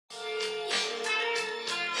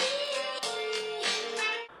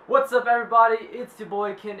What's up, everybody? It's your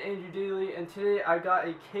boy kenandrewdaily, and today I got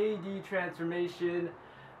a KD transformation.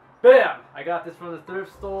 Bam! I got this from the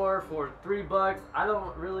thrift store for $3. I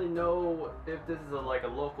don't really know if this is like a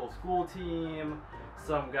local school team.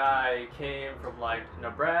 Some guy came from like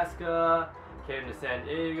Nebraska, came to San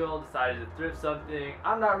Diego, decided to thrift something.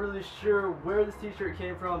 I'm not really sure where this t-shirt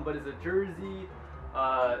came from, but it's a jersey.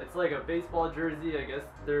 It's like a baseball jersey. I guess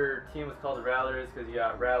their team was called the Rattlers because you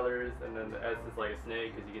got Rattlers, and then the S is like a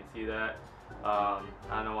snake because you can see that. I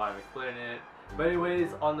don't know why I'm explaining it. But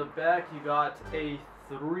anyways, on the back you got a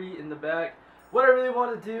 3 in the back. What I really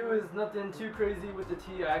want to do is nothing too crazy with the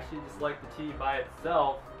tee. I actually just like the tee by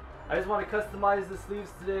itself. I just want to customize the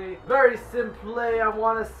sleeves today. Very simply, I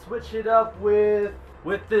want to switch it up with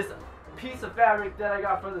this piece of fabric that I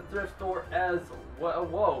got from the thrift store as well.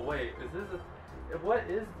 Whoa, wait, is this a... What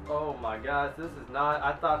is... Oh my gosh, this is not...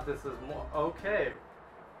 I thought this was more... Okay.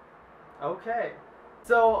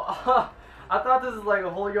 So, I thought this was like a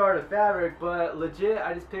whole yard of fabric, but legit,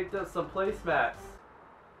 I just picked up some placemats.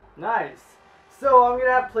 Nice. So, I'm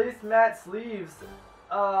gonna have placemat sleeves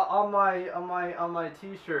on my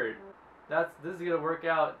t-shirt. This is gonna work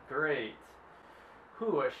out great.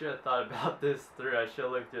 Whew, I should have thought about this through. I should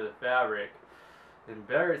have looked through the fabric.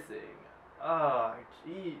 Embarrassing. Oh,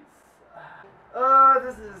 jeez.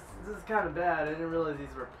 This is kind of bad. I didn't realize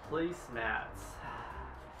these were placemats.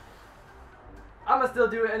 I'm gonna still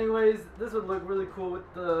do it anyways. This would look really cool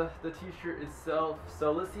with the t-shirt itself.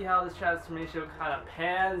 So let's see how this transformation kind of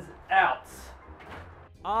pans out.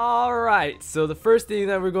 Alright, so the first thing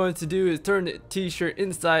that we're going to do is turn the t-shirt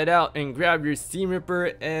inside out and grab your seam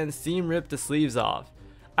ripper and seam rip the sleeves off.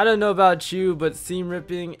 I don't know about you, but seam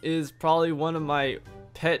ripping is probably one of my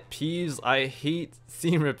pet peeves. I hate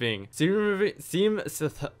seam ripping.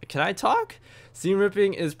 Can I talk? Seam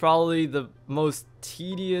ripping is probably the most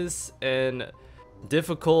tedious and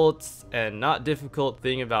difficult and not difficult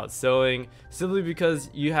thing about sewing, simply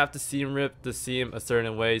because you have to seam rip the seam a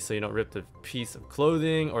certain way so you don't rip the piece of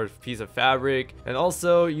clothing or piece of fabric, and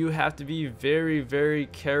also you have to be very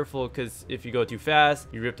careful because if you go too fast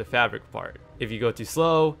you rip the fabric apart. If you go too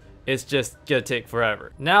slow, it's just gonna take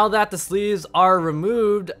forever. Now that the sleeves are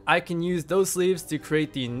removed, I can use those sleeves to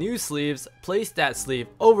create the new sleeves, place that sleeve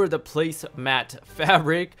over the placemat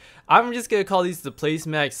fabric. I'm just gonna call these the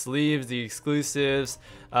placemat sleeves, the exclusives,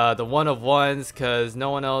 the one-of-ones, because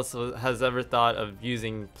no one else has ever thought of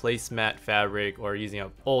using placemat fabric or using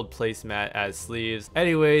an old placemat as sleeves.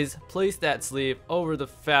 Anyways, place that sleeve over the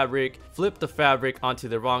fabric, flip the fabric onto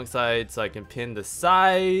the wrong side so I can pin the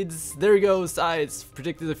sides. There we go, sides,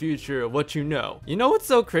 predicted the future, what you know. You know what's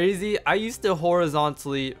so crazy? I used to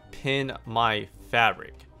horizontally pin my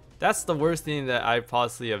fabric. That's the worst thing that I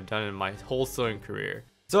possibly have done in my whole sewing career.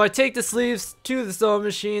 So I take the sleeves to the sewing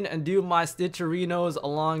machine and do my stitcherinos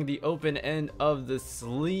along the open end of the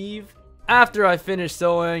sleeve. After I finish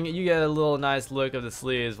sewing, you get a little nice look of the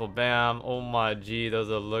sleeves. Well, bam, oh my gee, those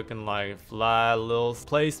are looking like fly little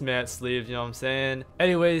placemat sleeves, you know what I'm saying?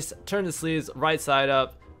 Anyways, turn the sleeves right side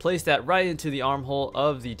up, place that right into the armhole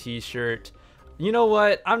of the t-shirt. You know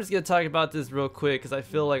what, I'm just gonna talk about this real quick because I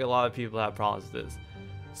feel like a lot of people have problems with this.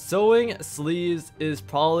 Sewing sleeves is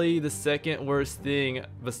probably the second worst thing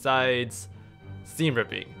besides seam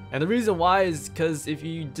ripping. And the reason why is because if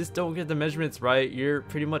you just don't get the measurements right, you're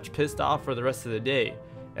pretty much pissed off for the rest of the day.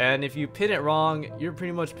 And if you pin it wrong, you're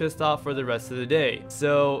pretty much pissed off for the rest of the day.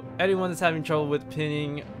 So anyone that's having trouble with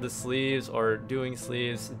pinning the sleeves or doing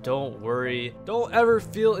sleeves, don't worry. Don't ever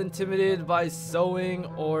feel intimidated by sewing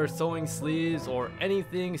or sewing sleeves or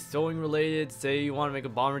anything sewing related. Say you want to make a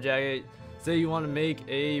bomber jacket, say you want to make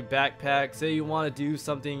a backpack, say you want to do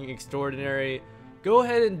something extraordinary, go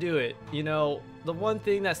ahead and do it. You know, the one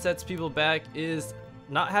thing that sets people back is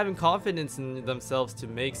not having confidence in themselves to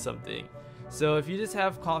make something. So if you just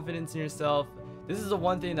have confidence in yourself, this is the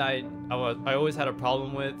one thing that I always had a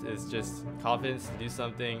problem with, is just confidence to do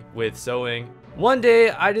something with sewing. One day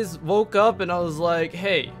I just woke up and I was like,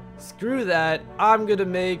 hey, screw that, I'm gonna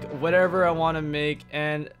make whatever I want to make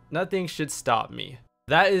and nothing should stop me.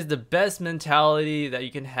 That is the best mentality that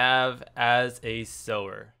you can have as a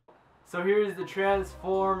sewer. So here's the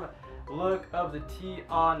transform look of the tee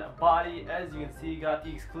on body. As you can see, you got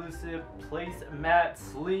the exclusive placemat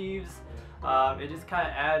sleeves. It just kind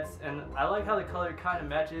of adds, and I like how the color kind of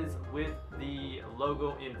matches with the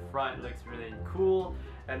logo in front. It looks really cool.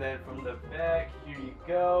 And then from the back, here you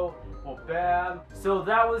go. Well, bam. So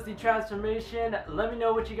that was the transformation. Let me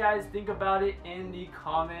know what you guys think about it in the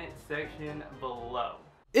comment section below.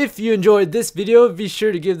 If you enjoyed this video, be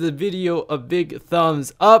sure to give the video a big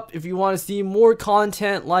thumbs up. If you want to see more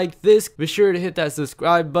content like this, be sure to hit that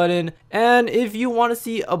subscribe button. And if you want to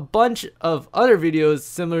see a bunch of other videos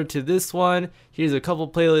similar to this one, here's a couple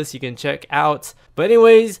playlists you can check out. But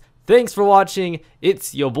anyways, thanks for watching.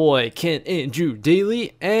 It's your boy Ken and Drew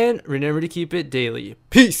Daily, and remember to keep it daily.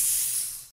 Peace!